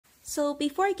So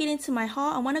before I get into my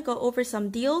haul, I want to go over some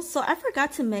deals. So I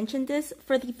forgot to mention this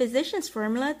for the Physicians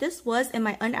Formula. This was in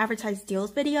my unadvertised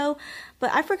deals video,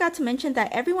 but I forgot to mention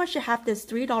that everyone should have this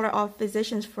 $3 off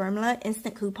Physicians Formula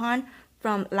instant coupon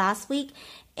from last week.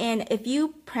 And if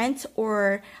you print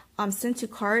or send to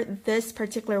cart this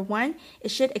particular one, it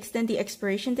should extend the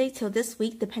expiration date till this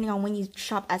week, depending on when you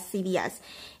shop at CVS.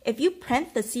 If you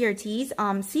print the CRTs,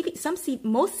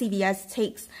 most CVS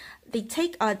take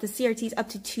the CRTs up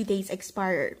to 2 days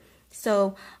expired.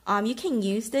 So you can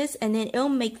use this, and then it'll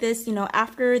make this,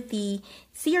 after the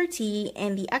CRT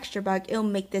and the extra buck, it'll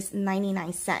make this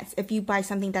 99 cents if you buy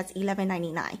something that's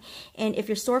 $11.99. And if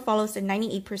your store follows the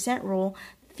 98% rule,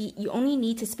 you only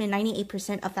need to spend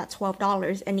 98% of that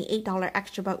 $12, and the $8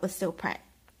 extra buck will still print.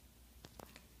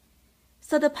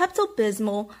 So the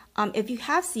Pepto-Bismol, if you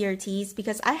have CRTs,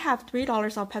 because I have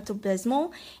 $3 off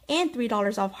Pepto-Bismol and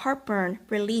 $3 off Heartburn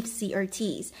Relief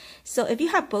CRTs. So if you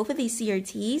have both of these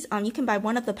CRTs, you can buy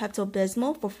one of the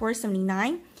Pepto-Bismol for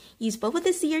 $4.79. Use both of the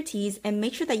CRTs and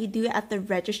make sure that you do it at the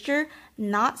register,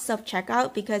 not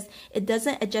self-checkout, because it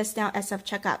doesn't adjust down at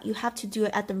self-checkout. You have to do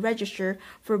it at the register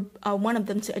for one of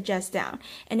them to adjust down,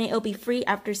 and then it'll be free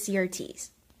after CRTs.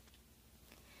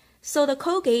 So the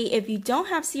Colgate, if you don't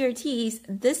have CRTs,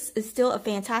 this is still a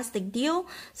fantastic deal.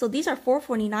 So these are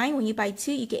 $4.49. When you buy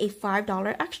two, you get a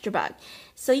 $5 extra buck.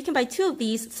 So you can buy two of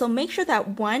these. So make sure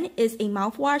that one is a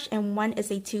mouthwash and one is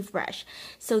a toothbrush.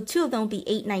 So two of them will be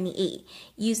 $8.98.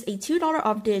 Use a $2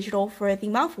 off digital for the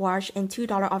mouthwash and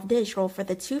 $2 off digital for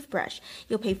the toothbrush.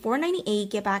 You'll pay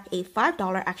 $4.98, get back a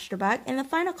 $5 extra buck, and the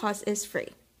final cost is free.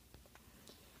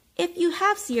 If you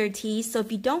have CRTs, so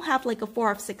if you don't have like a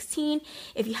 4 off 16,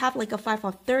 if you have like a 5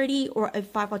 off 30 or a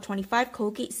 5 off 25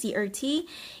 Colgate CRT,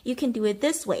 you can do it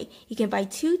this way. You can buy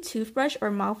two toothbrush or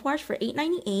mouthwash for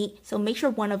 $8.98, so make sure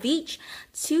one of each,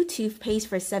 two toothpaste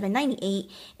for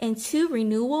 $7.98, and two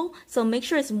renewal, so make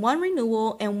sure it's one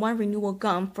renewal and one renewal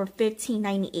gum for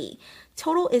 $15.98.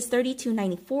 Total is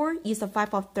 $32.94. Use a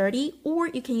 5 off 30, or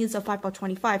you can use a 5 off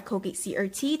 25 Colgate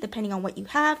CRT, depending on what you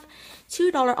have.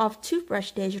 $2 off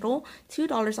toothbrush digital,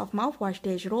 $2 off mouthwash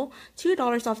digital,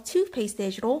 $2 off toothpaste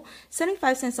digital,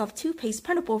 75 cents off toothpaste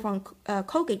printable from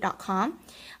Colgate.com.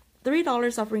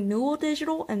 $3 off renewal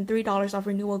digital and $3 off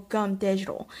renewal gum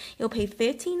digital. You'll pay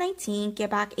 $15.19, get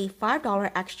back a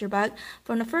 $5 extra buck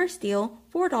from the first deal,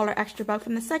 $4 extra buck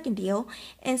from the second deal,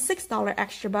 and $6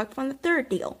 extra buck from the third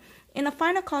deal. And the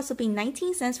final cost will be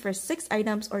 19 cents for 6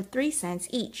 items or 3 cents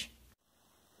each.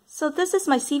 So this is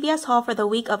my CVS haul for the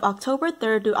week of October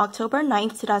 3rd through October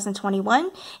 9th,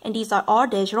 2021, and these are all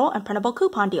digital and printable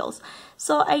coupon deals.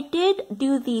 So I did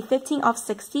do the 15 off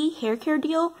 60 hair care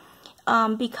deal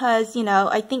because,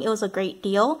 I think it was a great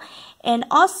deal. And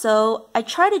also, I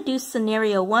tried to do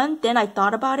scenario 1, then I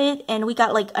thought about it, and we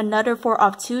got like another 4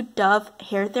 off 2 Dove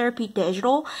hair therapy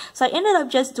digital. So I ended up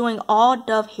just doing all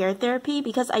Dove hair therapy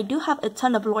because I do have a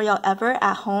ton of L'Oreal Ever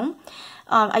at home.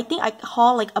 I think I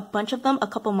hauled like a bunch of them a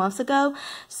couple months ago,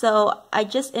 so I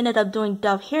just ended up doing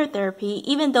Dove hair therapy.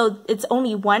 Even though it's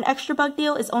only one extra buck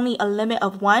deal, it's only a limit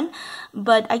of 1,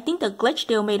 but I think the glitch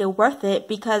deal made it worth it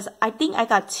because I think I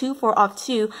got 2 4 off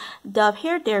 2 Dove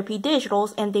hair therapy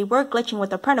digitals, and they were glitching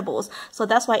with the printables, so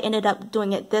that's why I ended up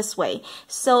doing it this way.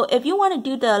 So if you want to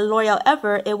do the L'Oreal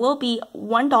Ever, it will be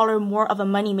 $1 more of a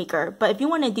moneymaker, but if you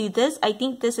want to do this, I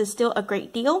think this is still a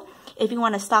great deal if you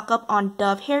want to stock up on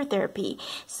Dove hair therapy.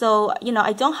 So,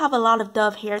 I don't have a lot of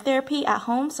Dove hair therapy at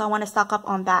home, so I want to stock up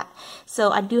on that.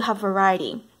 So I do have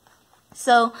variety.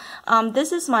 So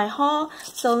this is my haul.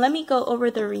 So let me go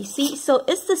over the receipt. So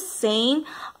it's the same.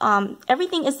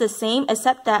 Everything is the same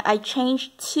except that I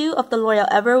changed 2 of the L'Oreal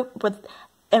Ever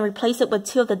and replace it with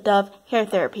 2 of the Dove hair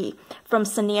therapy from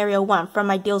scenario 1 from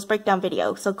my deals breakdown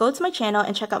video. So go to my channel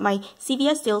and check out my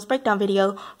CVS deals breakdown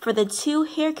video for the 2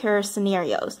 hair care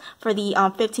scenarios for the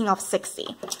 15 off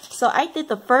 60. So I did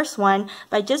the first one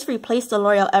by just replaced the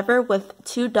L'Oreal Ever with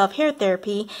 2 Dove hair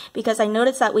therapy because I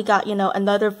noticed that we got,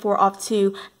 another 4 off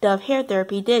 2 Dove hair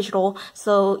therapy digital.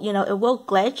 So, it will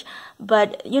glitch,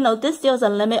 but, this deal is a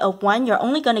limit of 1. You're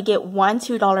only going to get one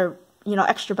 $2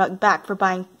 extra buck back for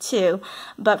buying 2.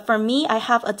 But for me, I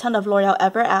have a ton of L'Oreal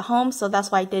Ever at home, so that's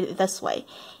why I did it this way.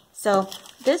 So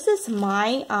this is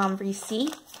my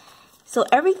receipt. So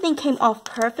everything came off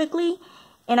perfectly,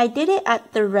 and I did it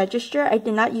at the register. I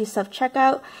did not use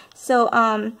self-checkout. So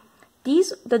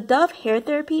the Dove hair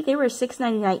therapy, they were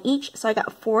 $6.99 each, so I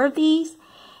got 4 of these.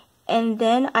 And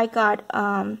then I got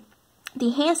the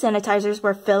hand sanitizers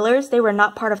were fillers. They were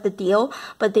not part of the deal,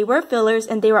 but they were fillers,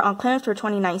 and they were on clearance for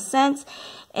 29 cents.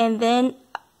 And then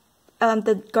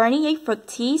the Garnier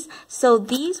Fructis. So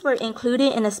these were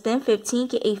included in a spend 15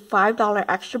 get a $5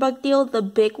 extra buck deal, the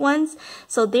big ones.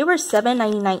 So they were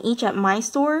 $7.99 each at my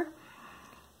store.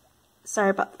 Sorry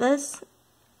about this.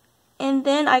 And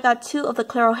then I got 2 of the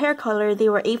Claro hair color. They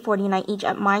were $8.49 each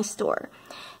at my store.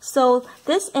 So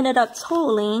this ended up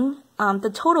totaling,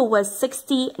 the total was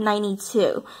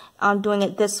 $60.92 doing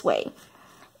it this way.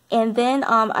 And then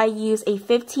I used a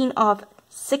 15 off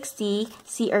 60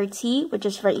 CRT, which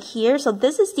is right here. So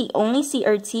this is the only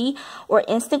CRT or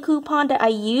instant coupon that I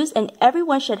use, and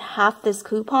everyone should have this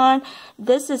coupon.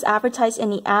 This is advertised in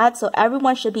the ad, so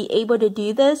everyone should be able to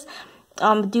do this.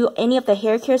 Do any of the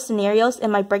hair care scenarios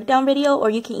in my breakdown video, or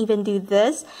you can even do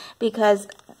this because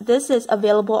this is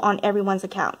available on everyone's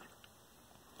account.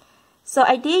 So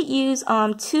I did use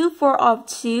 2 4 off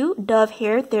 2 Dove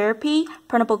Hair Therapy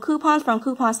printable coupons from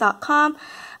coupons.com.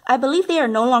 I believe they are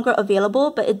no longer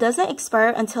available, but it doesn't expire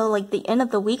until like the end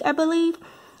of the week, I believe.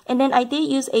 And then I did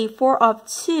use a 4 off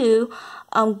 2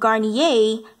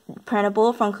 Garnier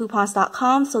printable from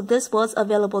coupons.com. So this was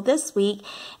available this week.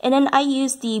 And then I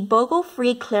used the BOGO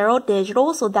free Claro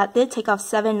digital. So that did take off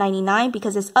 $7.99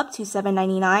 because it's up to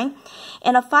 $7.99.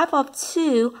 And a 5 off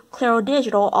 2 Claro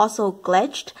digital also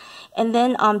glitched. And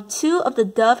then 2 of the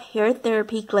Dove Hair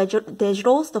Therapy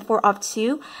digitals, the 4 off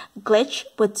 2 glitch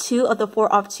with 2 of the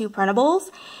 4 off 2 printables.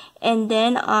 And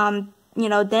then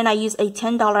then I used a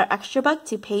 $10 extra buck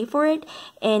to pay for it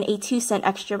and a 2-cent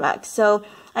extra buck. So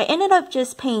I ended up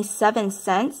just paying 7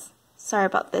 cents. Sorry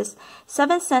about this.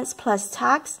 7 cents plus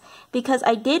tax because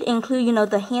I did include,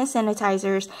 the hand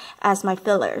sanitizers as my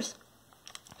fillers.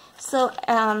 So,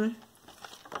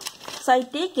 so I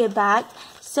did get back.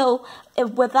 So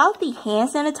without the hand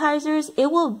sanitizers,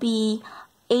 it will be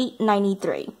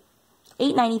 $8.93.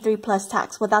 $8.93 plus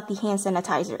tax without the hand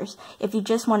sanitizers if you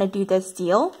just want to do this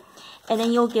deal. And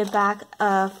then you'll get back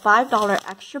a $5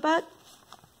 extra buck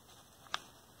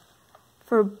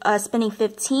for spending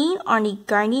 $15 on the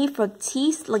Garnier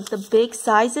Fructis, like the big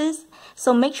sizes.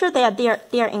 So make sure that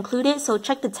they are included. So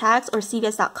check the tags or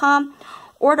CVS.com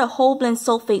or the whole blend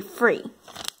sulfate free.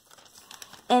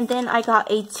 And then I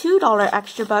got a $2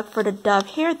 extra buck for the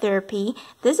Dove Hair Therapy.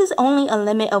 This is only a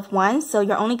limit of 1, so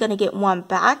you're only going to get 1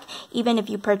 back, even if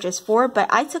you purchase 4. But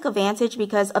I took advantage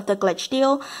because of the glitch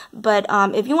deal. But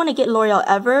if you want to get L'Oreal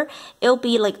Ever, it'll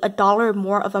be like $1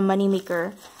 more of a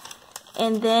moneymaker.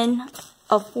 And then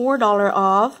a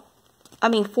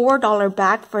 $4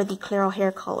 back for the Claro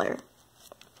hair color.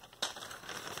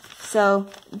 So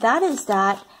that is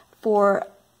that for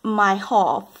my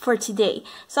haul for today.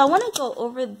 So I want to go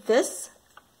over this.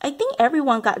 I think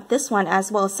everyone got this one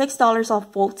as well. $6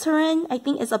 off Voltaren. I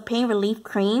think it's a pain relief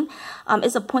cream.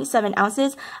 It's a 0.7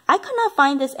 ounces. I could not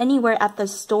find this anywhere at the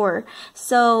store.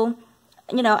 So,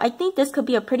 I think this could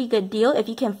be a pretty good deal if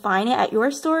you can find it at your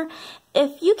store.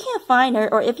 If you can't find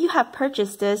it, or if you have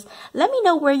purchased this, let me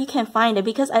know where you can find it,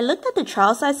 because I looked at the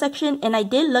trial size section and I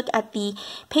did look at the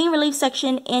pain relief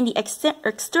section and the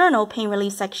external pain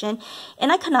relief section,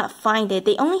 and I could not find it.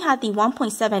 They only had the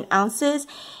 1.7 ounces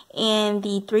and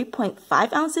the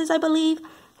 3.5 ounces, I believe.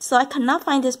 So I could not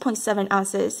find this 0.7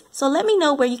 ounces. So let me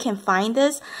know where you can find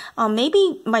this.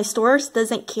 Maybe my stores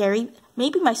don't carry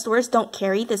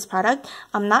this product.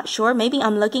 I'm not sure. Maybe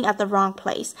I'm looking at the wrong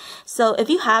place. So if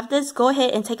you have this, go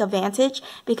ahead and take advantage,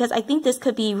 because I think this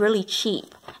could be really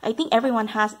cheap. I think everyone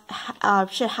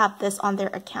should have this on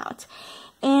their account.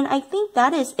 And I think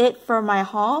that is it for my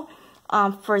haul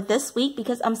for this week,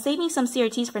 because I'm saving some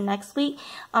CRTs for next week,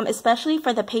 especially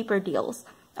for the paper deals,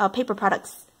 paper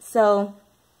products. So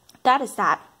that is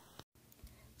that.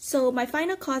 So my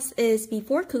final cost is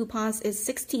before coupons is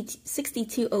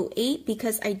 $62.08,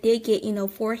 because I did get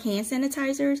 4 hand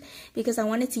sanitizers, because I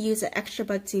wanted to use an extra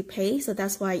buck to pay. So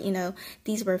that's why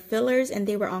these were fillers and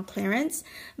they were on clearance.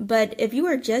 But if you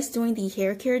are just doing the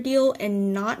hair care deal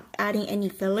and not adding any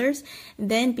fillers,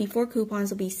 then before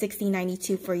coupons will be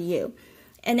 $60.92 for you.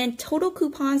 And then total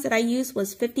coupons that I used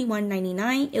was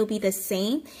 $51.99. It'll be the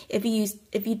same if you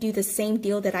do the same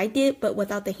deal that I did, but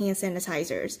without the hand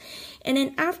sanitizers. And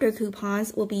then after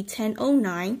coupons will be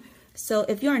 $10.09. So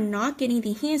if you are not getting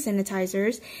the hand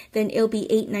sanitizers, then it'll be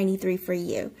 $8.93 for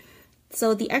you.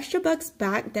 So the extra bucks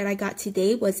back that I got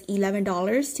today was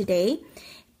 $11 today.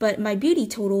 But my beauty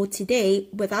total today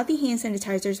without the hand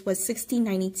sanitizers was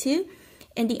 $60.92.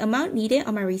 And the amount needed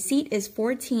on my receipt is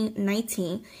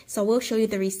 $14.19. So we'll show you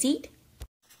the receipt.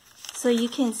 So you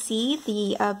can see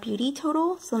the beauty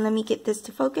total. So let me get this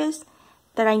to focus.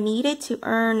 That I needed to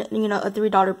earn, a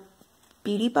 $3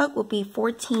 beauty buck will be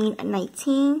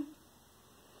 $14.19.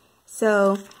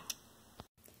 So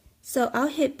So I'll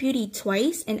hit beauty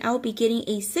twice and I'll be getting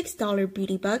a $6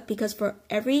 beauty buck because for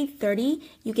every 30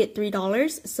 you get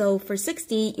 $3. So for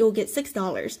 60 you'll get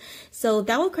 $6. So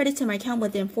that will credit to my account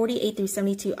within 48 through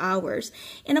 72 hours.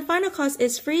 And the final cost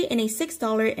is free and a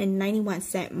 $6.91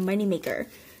 moneymaker.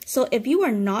 So if you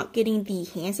are not getting the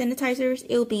hand sanitizers,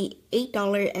 it'll be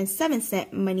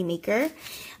 $8.07 moneymaker.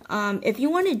 If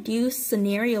you want to do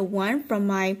scenario 1 from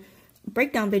my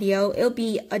breakdown video, it'll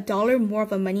be $1 more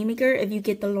of a moneymaker if you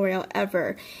get the L'Oreal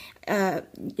Ever.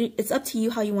 It's up to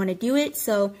you how you want to do it.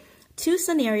 So 2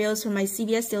 scenarios from my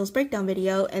CVS sales breakdown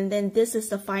video, and then this is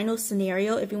the final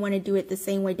scenario if you want to do it the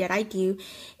same way that I did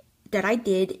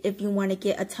if you want to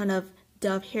get a ton of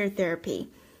Dove hair therapy.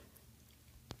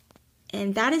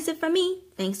 And that is it from me.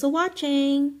 Thanks for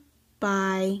watching.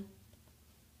 Bye.